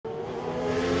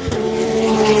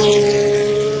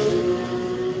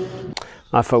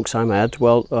Hi folks, I'm Ed.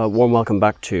 Well, warm welcome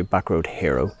back to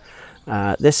Backroadhero.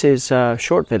 This is a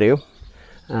short video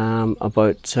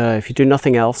about if you do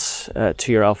nothing else to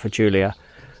your Alfa Giulia,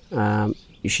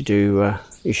 you should do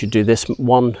this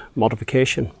one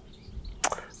modification.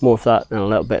 More of that in a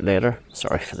little bit later.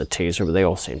 Sorry for the teaser, but they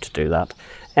all seem to do that.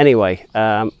 Anyway,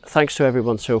 thanks to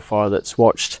everyone so far that's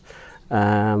watched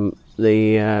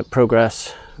the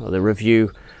progress or the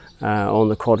review on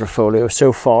the Quadrifoglio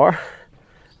so far.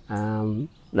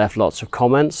 Left lots of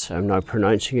comments. I'm now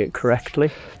pronouncing it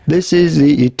correctly. This is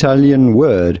the Italian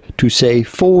word to say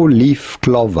four-leaf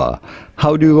clover.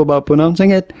 How do you go about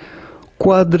pronouncing it?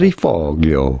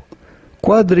 Quadrifoglio.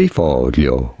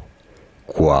 Quadrifoglio.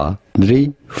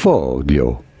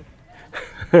 Quadrifoglio.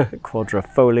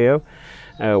 Quadrifoglio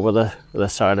with a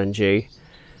silent G.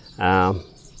 I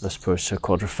suppose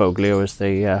Quadrifoglio is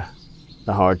the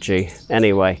hard G.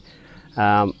 Anyway,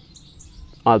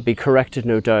 I'll be corrected,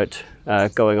 no doubt,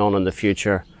 going on in the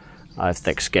future. I have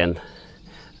thick skin,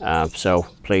 so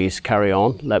please carry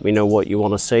on. Let me know what you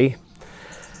want to see.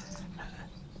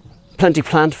 Plenty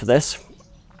planned for this.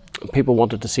 People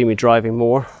wanted to see me driving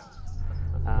more.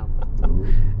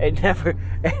 It never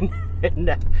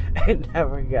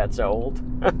gets old.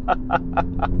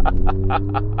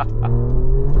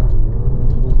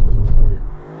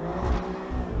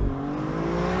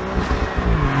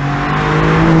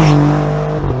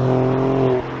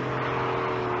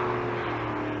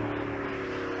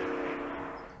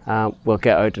 We'll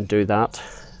get out and do that.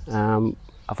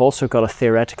 I've also got a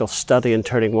theoretical study in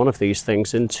turning one of these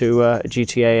things into a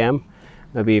GTAM,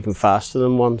 maybe even faster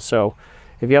than one. So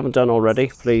if you haven't done already,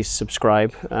 please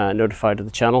subscribe, notified to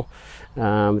the channel.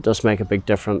 It does make a big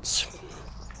difference.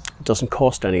 It doesn't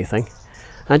cost anything.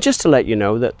 And just to let you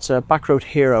know that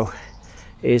Backroadhero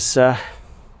is,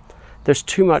 there's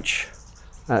too much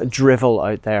drivel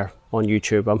out there on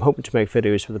YouTube. I'm hoping to make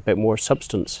videos with a bit more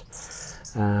substance.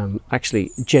 Actually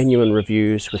genuine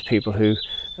reviews with people who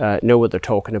know what they're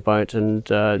talking about and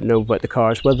know about the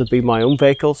cars, whether it be my own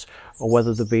vehicles or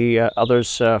whether there be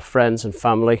others, friends and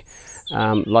family.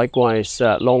 Likewise,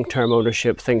 long-term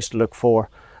ownership, things to look for,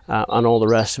 and all the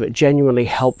rest of it. Genuinely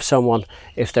help someone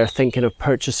if they're thinking of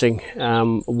purchasing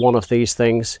one of these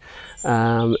things.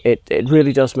 It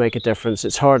really does make a difference.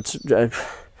 It's hard,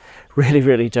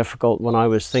 really difficult when I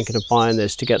was thinking of buying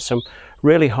this to get some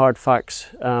really hard facts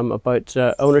about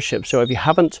ownership. So if you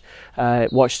haven't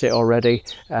watched it already,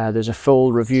 there's a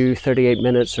full review, 38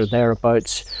 minutes or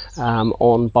thereabouts,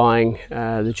 on buying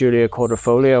the Giulia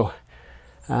Quadrifoglio.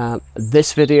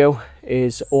 This video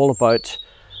is all about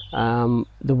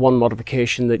the one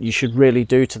modification that you should really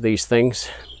do to these things.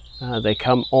 They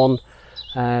come on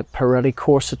Pirelli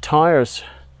Corsa tyres.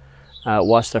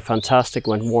 Whilst they're fantastic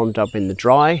when warmed up in the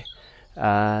dry,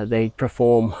 they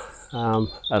perform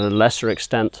at a lesser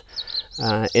extent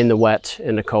in the wet,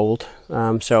 in the cold.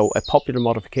 So a popular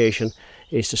modification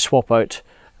is to swap out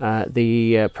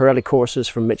the Pirelli Corsas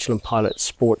from Michelin Pilot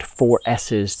Sport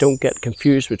 4Ss. Don't get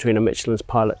confused between a Michelin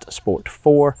Pilot Sport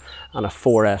 4 and a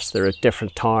 4S. They're a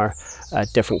different tyre, a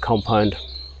different compound.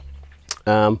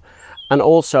 And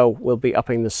also we'll be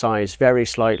upping the size very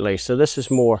slightly. So this is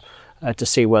more to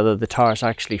see whether the tyres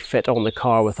actually fit on the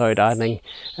car without adding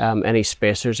any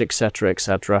spacers, etc,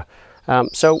 etc.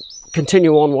 So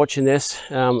continue on watching this.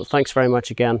 Thanks very much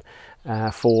again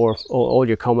for all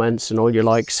your comments and all your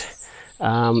likes.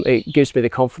 It gives me the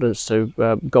confidence to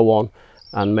go on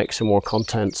and make some more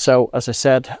content. So as I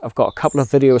said, I've got a couple of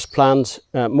videos planned,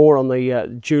 more on the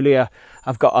Giulia.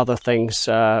 I've got other things,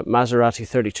 Maserati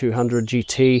 3200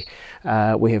 GT.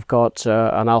 We have got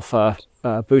an Alfa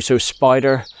Busso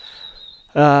Spider,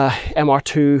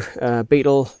 MR2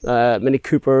 Beetle, Mini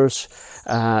Coopers,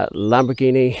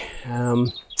 Lamborghini.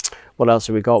 What else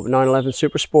have we got? 911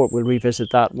 Super Sport. We'll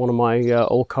revisit that. One of my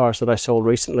old cars that I sold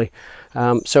recently.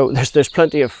 So there's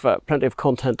plenty of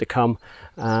content to come.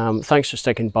 Thanks for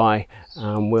sticking by.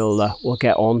 We'll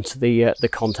get on to the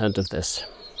content of this.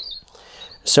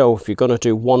 So if you're going to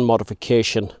do one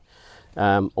modification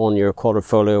on your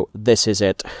Quadrifoglio, this is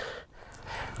it.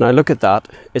 Now look at that.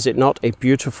 Is it not a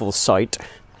beautiful sight?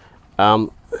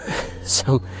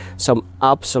 Some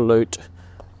absolute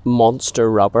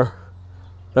monster rubber.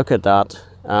 Look at that.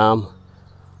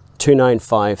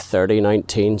 295 30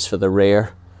 19s for the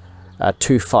rear,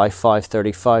 255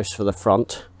 35s for the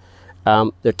front.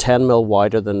 They're 10mm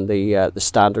wider than the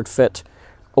standard fit,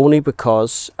 only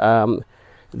because the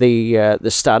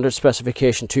standard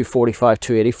specification 245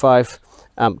 285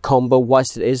 combo,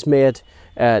 whilst it is made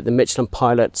the Michelin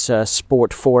Pilot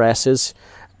Sport 4Ss,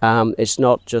 it's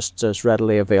not just as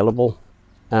readily available.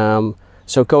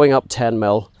 So going up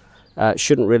 10mm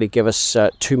shouldn't really give us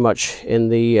too much in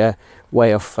the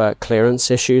way of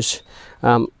clearance issues.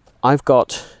 I've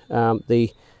got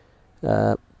the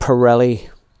Pirelli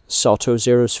Soto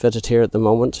Zeros fitted here at the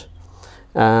moment.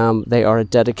 They are a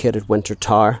dedicated winter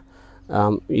tyre.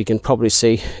 You can probably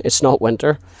see it's not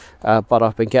winter, but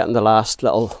I've been getting the last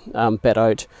little bit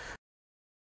out.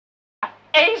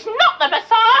 He's not the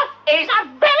Messiah, he's a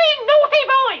very naughty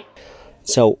boy!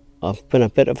 So I've been a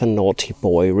bit of a naughty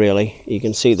boy, really. You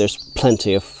can see there's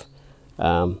plenty of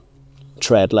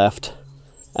tread left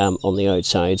on the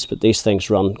outsides, but these things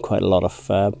run quite a lot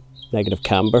of negative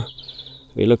camber.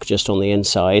 If you look just on the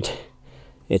inside,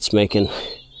 it's making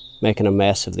a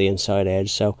mess of the inside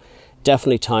edge. So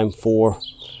definitely time for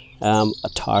a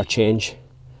tyre change.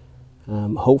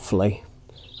 Hopefully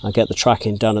I'll get the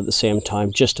tracking done at the same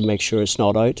time just to make sure it's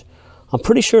not out. I'm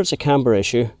pretty sure it's a camber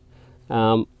issue.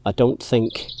 I don't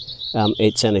think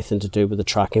it's anything to do with the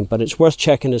tracking, but it's worth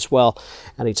checking as well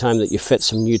anytime that you fit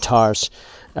some new tyres,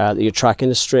 that your tracking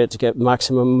is straight to get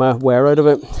maximum wear out of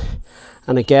it.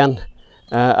 And again,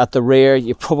 at the rear,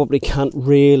 you probably can't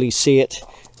really see it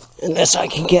unless I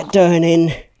can get down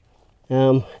in.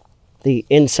 The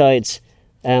insides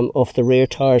of the rear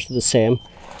tyres are the same,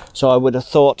 so I would have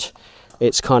thought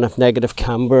it's kind of negative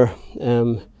camber,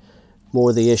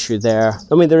 more the issue there.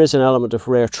 I mean, there is an element of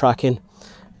rear tracking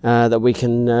that we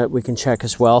can check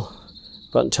as well,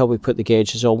 but until we put the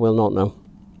gauges on, we'll not know.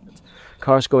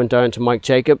 Car's going down to Mike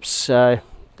Jacobs. Don't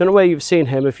know whether you've seen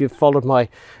him. If you've followed my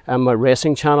my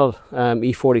racing channel,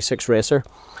 E46 Racer,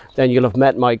 then you'll have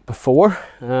met Mike before.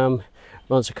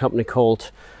 Runs a company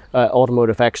called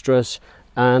Automotive Extras,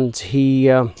 and he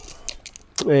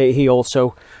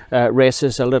also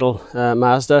races a little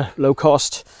Mazda low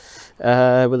cost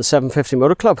with a 750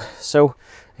 Motor Club, so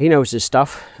he knows his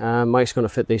stuff. Mike's going to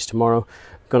fit these tomorrow.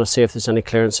 I'm going to see if there's any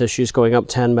clearance issues going up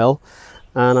 10 mil,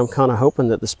 and I'm kind of hoping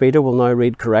that the speedo will now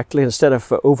read correctly instead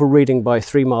of overreading by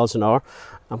 3 miles an hour.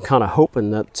 I'm kind of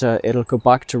hoping that it'll go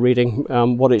back to reading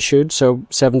what it should, so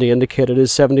 70 indicated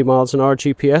is 70 miles an hour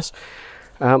GPS.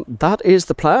 That is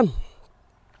the plan.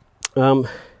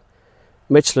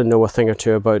 Michelin know a thing or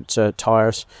two about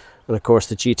tyres, and of course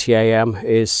the GTAM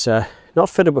is not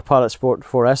fitted with Pilot Sport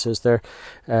 4S's.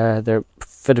 They're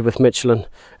fitted with Michelin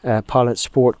Pilot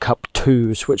Sport Cup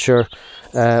 2s, which are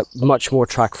much more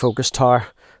track focused tyre.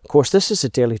 Of course, this is a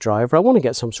daily driver. I want to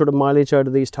get some sort of mileage out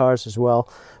of these tyres as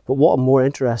well, but what I'm more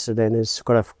interested in is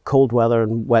kind of cold weather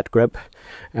and wet grip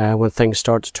when things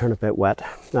start to turn a bit wet.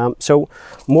 So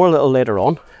more a little later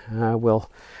on.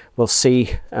 We'll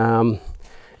see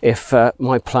if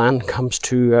my plan comes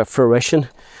to fruition,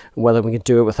 whether we can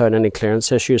do it without any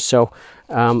clearance issues. So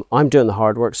I'm doing the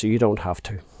hard work so you don't have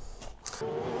to.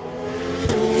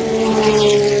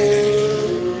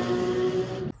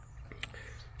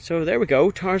 So there we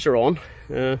go, tyres are on.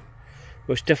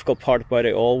 Most difficult part about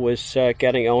it all was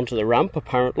getting onto the ramp,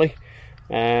 apparently.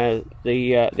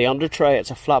 The under tray,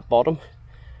 it's a flat bottom,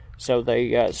 so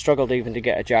they struggled even to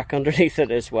get a jack underneath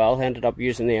it as well. Ended up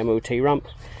using the MOT ramp.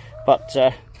 But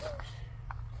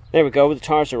there we go, the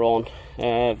tyres are on.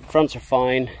 Fronts are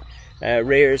fine.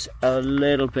 Rear's a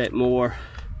little bit more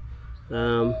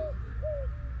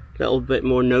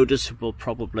noticeable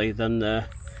probably than the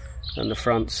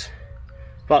fronts.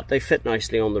 But they fit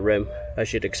nicely on the rim,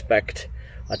 as you'd expect.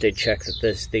 I did check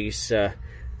that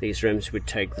these rims would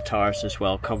take the tyres as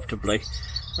well comfortably.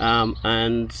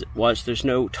 And whilst there's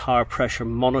no tyre pressure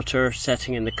monitor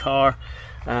setting in the car,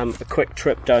 a quick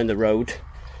trip down the road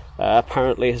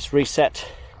apparently has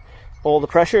reset all the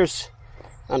pressures.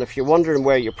 And if you're wondering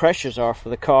where your pressures are for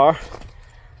the car,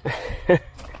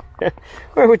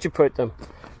 where would you put them?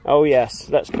 Oh yes,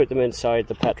 let's put them inside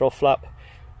the petrol flap.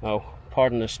 Oh,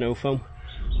 pardon the snow foam.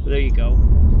 There you go.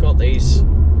 Got these.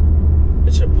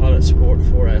 It's a Pilot Sport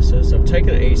 4S's. I've taken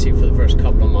it easy for the first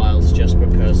couple of miles just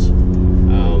because,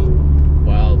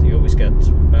 well, you always get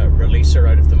a releaser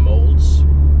out of the molds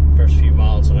first few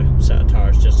miles, and a set of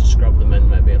tyres just to scrub them in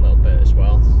maybe a little bit as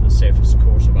well. It's the safest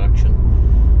course of action.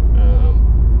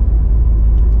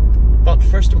 But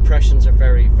first impressions are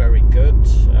very, very good.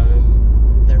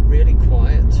 They're really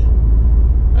quiet,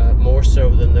 more so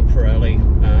than the Pirelli,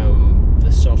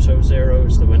 the Soto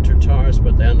Zeros, the winter tyres.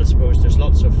 But then I suppose there's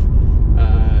lots of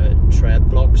tread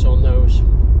blocks on those,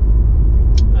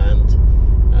 and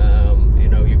you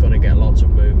know, you're going to get lots of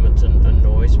movement and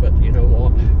noise. But you know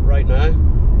what? Right now,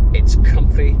 it's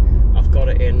comfy. I've got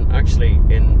it actually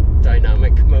in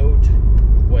dynamic mode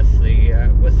with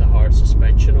the hard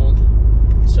suspension on.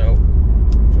 So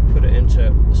if we put it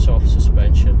into soft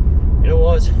suspension, you know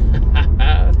what?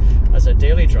 As a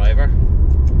daily driver,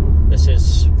 this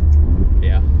is,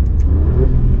 yeah.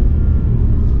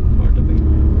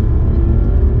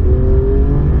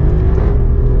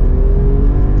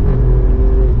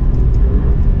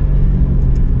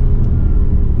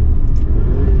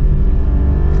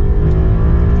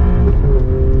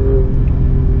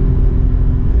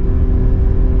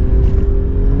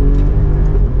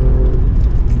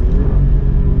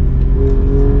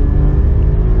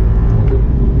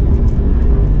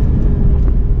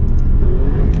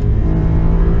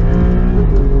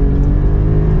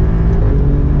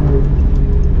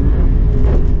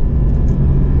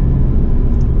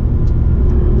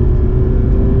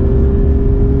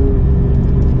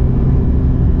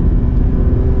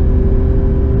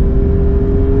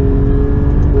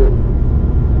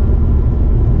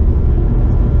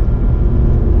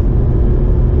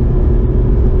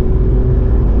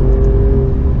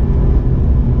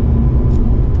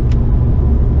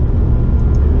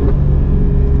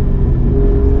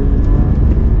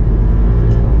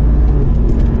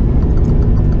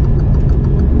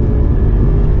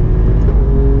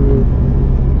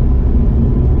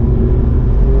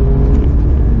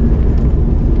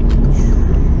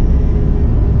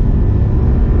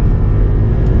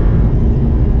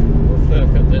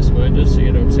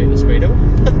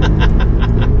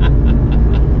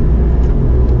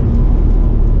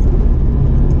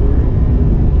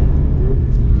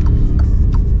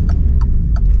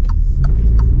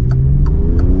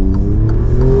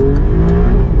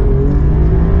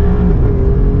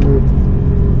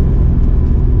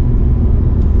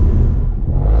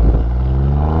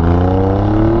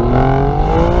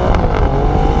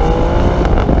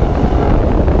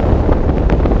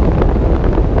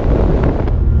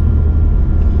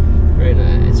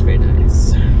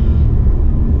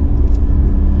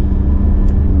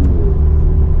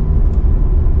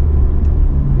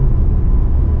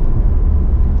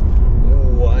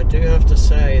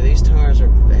 say, these tires are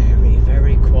very,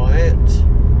 very quiet.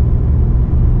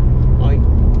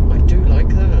 I do like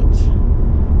that.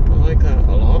 I like that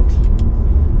a lot,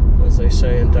 as they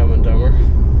say in Dumb and Dumber.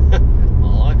 I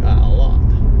like that a lot.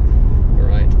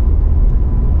 Right,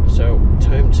 so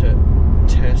time to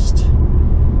test.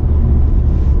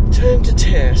 Time to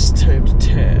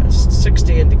test.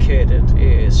 60 indicated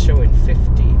is showing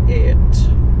 58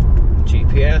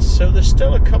 GPS, so there's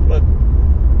still a couple of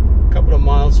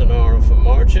miles an hour of a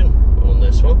margin on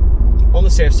this one. On the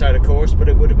safe side, of course, but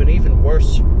it would have been even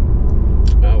worse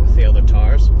with the other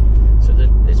tires. So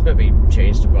it's maybe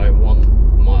changed to about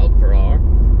 1 mile per hour,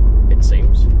 it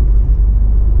seems.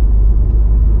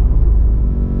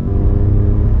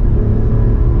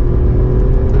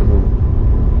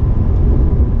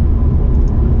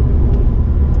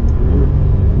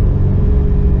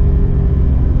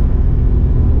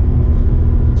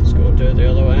 The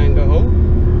other way and go home.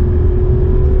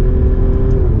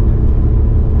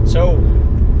 So,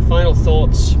 final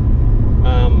thoughts.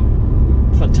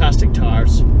 Fantastic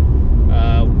tires,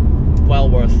 well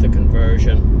worth the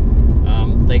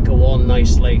conversion. They go on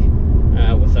nicely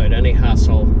without any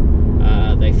hassle.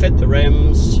 They fit the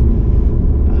rims,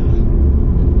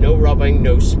 no rubbing,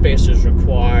 no spacers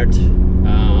required.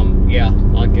 Yeah,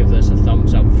 I'll give this a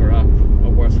thumbs up for a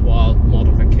worthwhile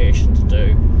modification to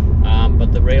do.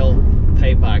 But the real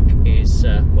payback is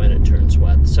when it turns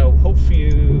wet. So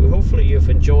hopefully you've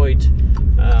enjoyed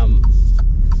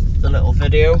the little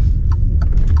video.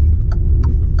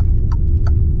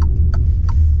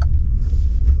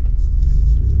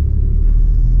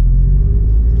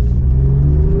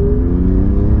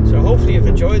 So hopefully you've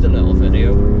enjoyed the little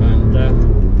video, and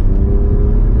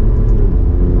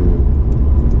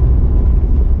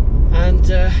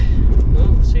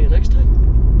well, see you next time.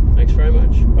 Thanks very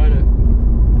much. Bye now.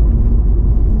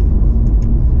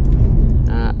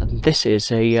 This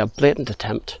is a blatant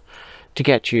attempt to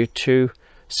get you to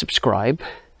subscribe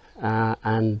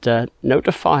and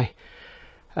notify.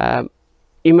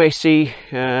 You may see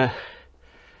a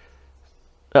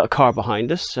little car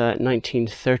behind us,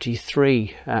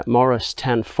 1933 Morris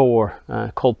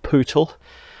 10.4, called Pootle.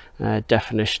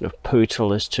 Definition of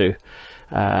Pootle is to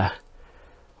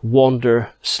wander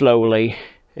slowly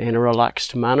in a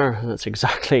relaxed manner. That's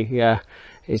exactly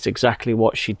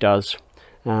what she does.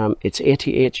 It's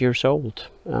 88 years old,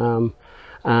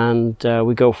 and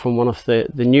we go from one of the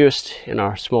newest in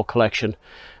our small collection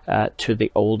to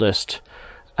the oldest.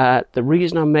 The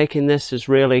reason I'm making this is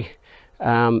really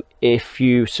if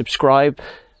you subscribe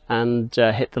and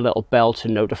hit the little bell to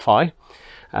notify,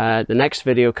 the next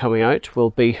video coming out will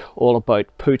be all about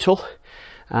Pootle,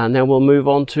 and then we'll move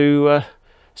on to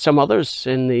some others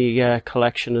in the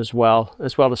collection as well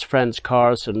as friends'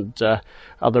 cars and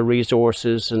other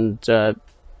resources and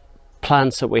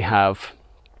plans that we have.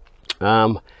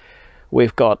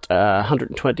 We've got a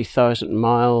 120,000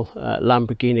 mile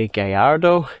Lamborghini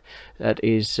Gallardo that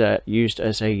is used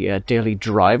as a daily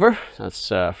driver. That's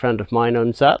a friend of mine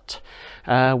owns that.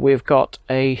 We've got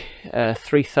a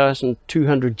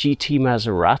 3200 GT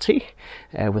Maserati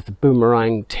with the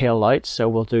boomerang tail lights, so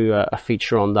we'll do a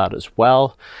feature on that as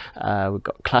well. We've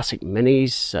got classic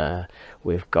minis,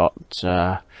 we've got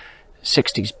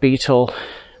 60s Beetle,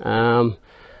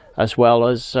 as well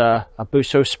as a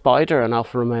Busso Spider, an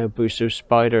Alfa Romeo Busso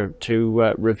Spider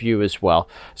to review as well.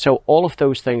 So all of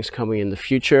those things coming in the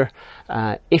future.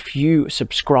 If you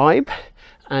subscribe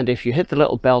and if you hit the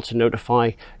little bell to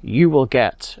notify, you will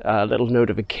get a little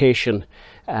notification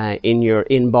in your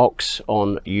inbox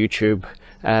on YouTube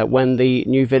when the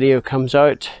new video comes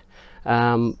out.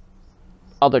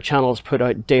 Other channels put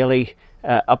out daily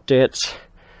updates.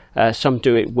 Some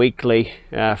do it weekly.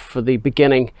 For the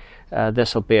beginning,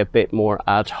 this will be a bit more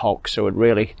ad hoc, so it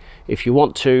really, if you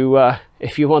want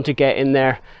to get in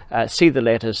there, see the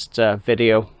latest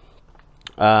video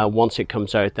once it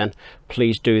comes out, then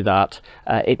please do that.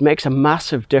 It makes a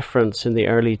massive difference in the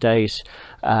early days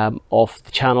of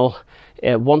the channel.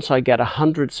 Once I get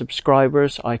 100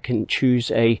 subscribers, I can choose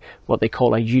what they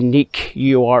call a unique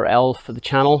URL for the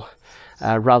channel,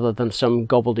 rather than some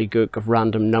gobbledygook of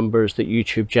random numbers that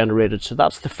YouTube generated. So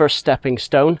that's the first stepping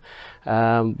stone.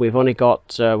 We've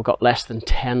got less than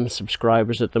 10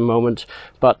 subscribers at the moment,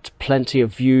 but plenty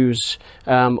of views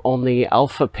on the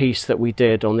Alfa piece that we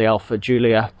did on the Alfa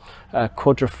Giulia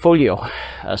Quadrifoglio,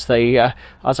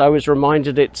 as I was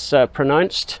reminded it's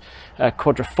pronounced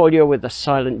Quadrifoglio with a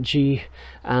silent G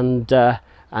and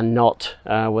not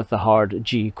with the hard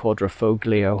G,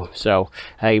 Quadrifoglio. So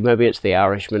hey, maybe it's the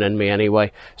Irishman in me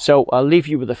anyway. So I'll leave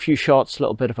you with a few shots, a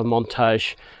little bit of a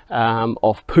montage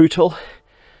of Pootle,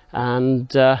 and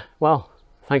well,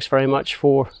 thanks very much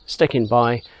for sticking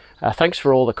by. Thanks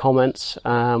for all the comments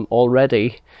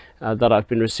already that I've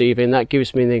been receiving. That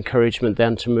gives me the encouragement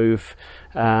then to move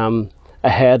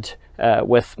ahead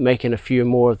with making a few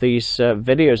more of these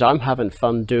videos. I'm having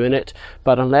fun doing it,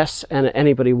 but unless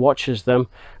anybody watches them,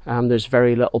 there's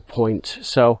very little point.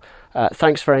 So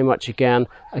thanks very much again.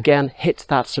 Hit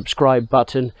that subscribe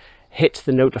button, hit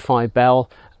the notify bell,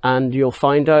 and you'll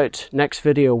find out next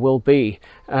video will be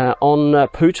on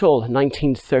Peugeot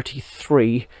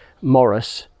 1933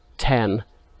 Morris 10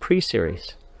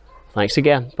 Pre-Series. Thanks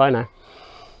again. Bye now.